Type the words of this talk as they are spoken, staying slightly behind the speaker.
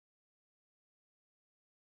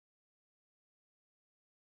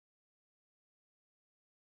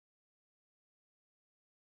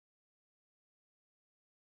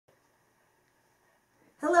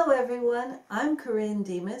Hello everyone, I'm Corinne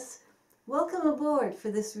Demas. Welcome aboard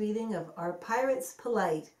for this reading of Are Pirates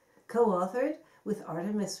Polite, co-authored with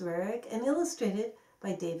Artemis Rarick and illustrated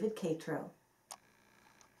by David Catro.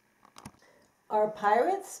 Are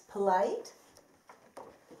pirates polite?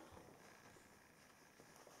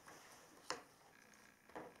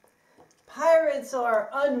 Pirates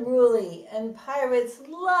are unruly and pirates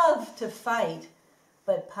love to fight,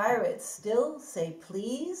 but pirates still say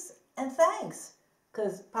please and thanks,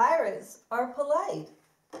 'cause pirates are polite.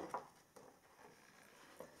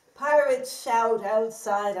 Pirates shout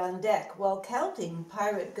outside on deck while counting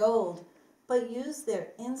pirate gold, but use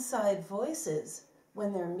their inside voices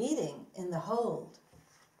when they're meeting in the hold.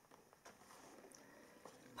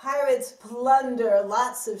 Pirates plunder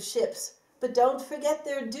lots of ships, but don't forget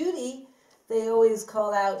their duty. They always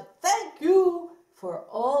call out, "Thank you," for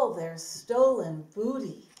all their stolen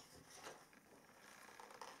booty.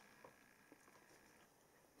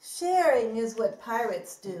 Sharing is what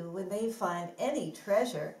pirates do when they find any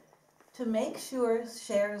treasure. To make sure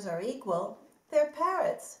shares are equal, their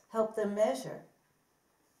parrots help them measure.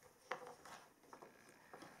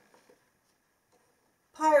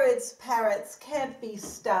 Pirates' parrots can't be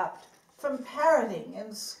stopped from parroting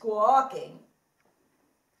and squawking.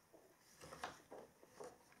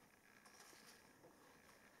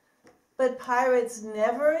 But pirates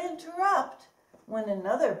never interrupt when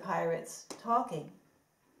another pirate's talking.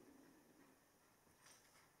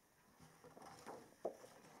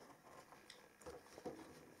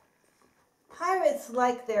 Pirates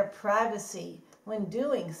like their privacy when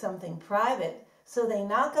doing something private, so they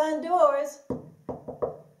knock on doors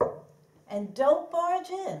and don't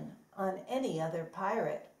barge in on any other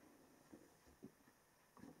pirate.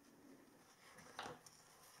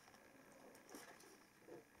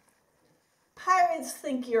 Pirates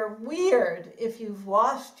think you're weird if you've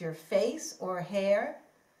washed your face or hair,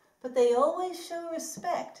 but they always show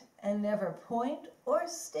respect and never point or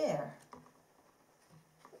stare.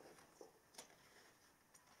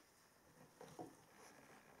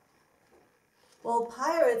 While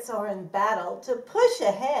pirates are in battle, to push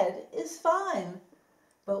ahead is fine.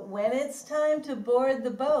 But when it's time to board the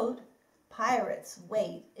boat, pirates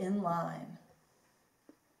wait in line.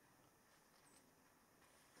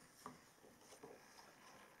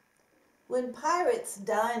 When pirates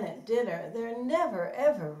dine at dinner, they're never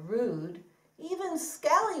ever rude. Even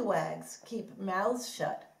scallywags keep mouths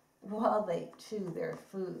shut while they chew their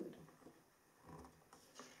food.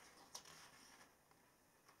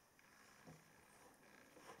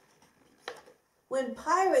 When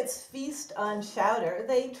pirates feast on chowder,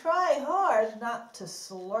 they try hard not to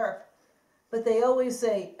slurp, but they always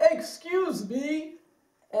say, "Excuse me,"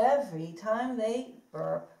 every time they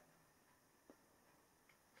burp.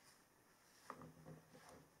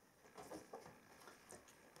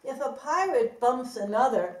 If a pirate bumps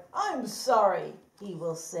another, "I'm sorry," he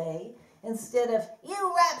will say, instead of,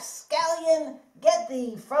 "You rapscallion, get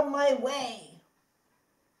thee from my way."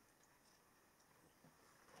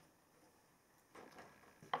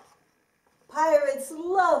 Pirates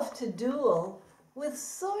love to duel with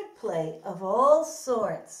swordplay of all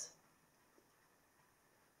sorts.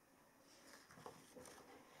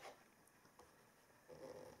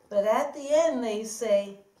 But at the end they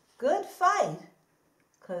say, "Good fight,"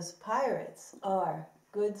 'cause pirates are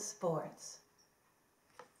good sports.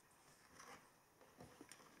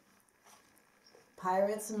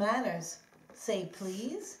 Pirates' manners: say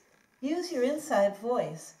please, use your inside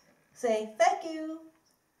voice, say thank you,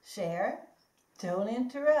 share, don't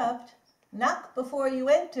interrupt, knock before you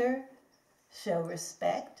enter, show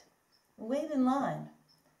respect, wait in line,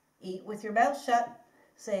 eat with your mouth shut,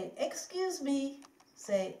 say excuse me,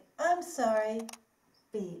 say I'm sorry,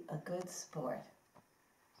 be a good sport.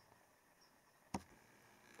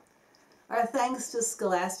 Our thanks to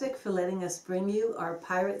Scholastic for letting us bring you Are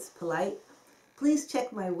Pirates Polite? Please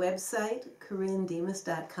check my website,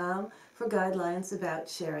 CorinneDemas.com, for guidelines about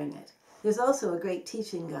sharing it. There's also a great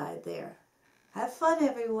teaching guide there. Have fun,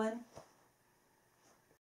 everyone.